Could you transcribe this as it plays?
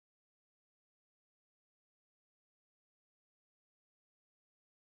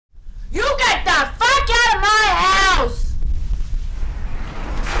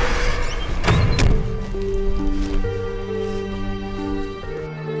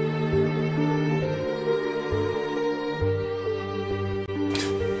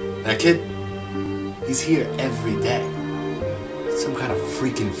That kid? He's here every day. Some kind of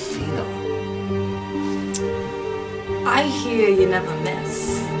freaking phenom. I hear you never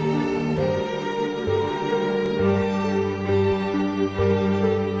miss.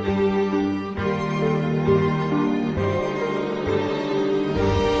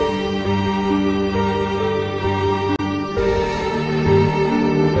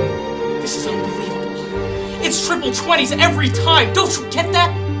 This is unbelievable. It's triple 20s every time. Don't you get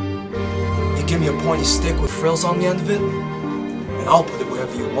that? You give me a pointy stick with frills on the end of it, and I'll put it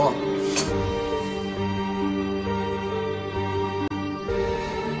wherever you want.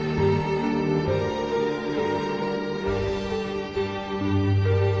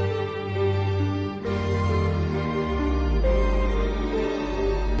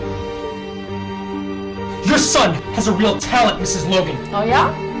 Your son has a real talent, Mrs. Logan. Oh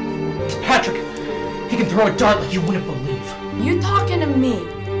yeah? Patrick, he can throw a dart like you wouldn't believe. You talking to me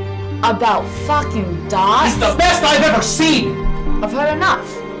about fucking dots? He's the best I've ever seen! I've heard enough.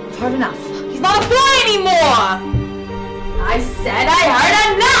 I've heard enough. He's not a boy anymore! I said I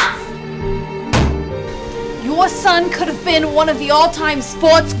heard enough! Your son could have been one of the all-time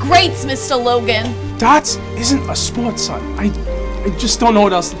sports greats, Mr. Logan. Dots isn't a sport, son. I just don't know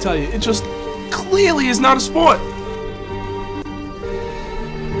what else to tell you. It just clearly is not a sport.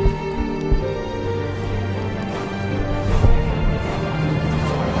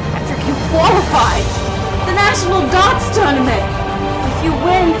 Patrick, you qualified! The National Dots Tournament! If you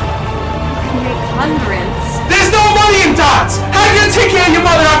win, you can make hundreds. There's no money in dots! How are you gonna take care of your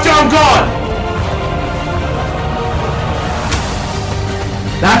mother after I'm gone?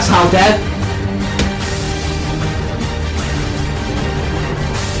 That's how, Dad.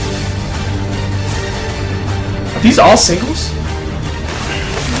 Are these all singles?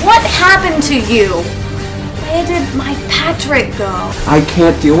 What happened to you? Where did my Patrick go? I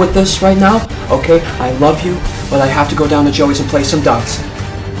can't deal with this right now, okay? I love you, but I have to go down to Joey's and play some dots.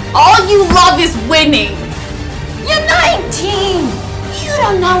 All you love is winning! You're 19! You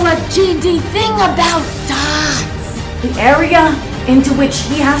don't know a GD thing about dots! The area into which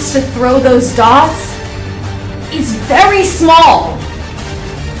he has to throw those dots is very small.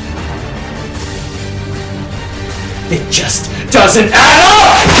 It just doesn't add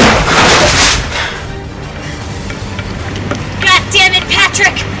up! God damn it,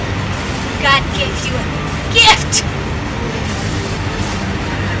 Patrick! God gave you a gift!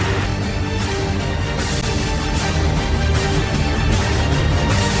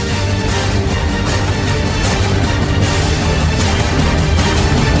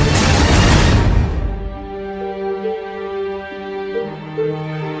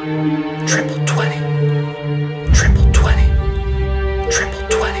 Triple 20. Triple 20. Triple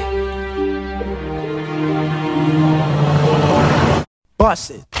 20.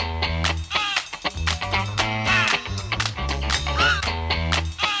 Bust it.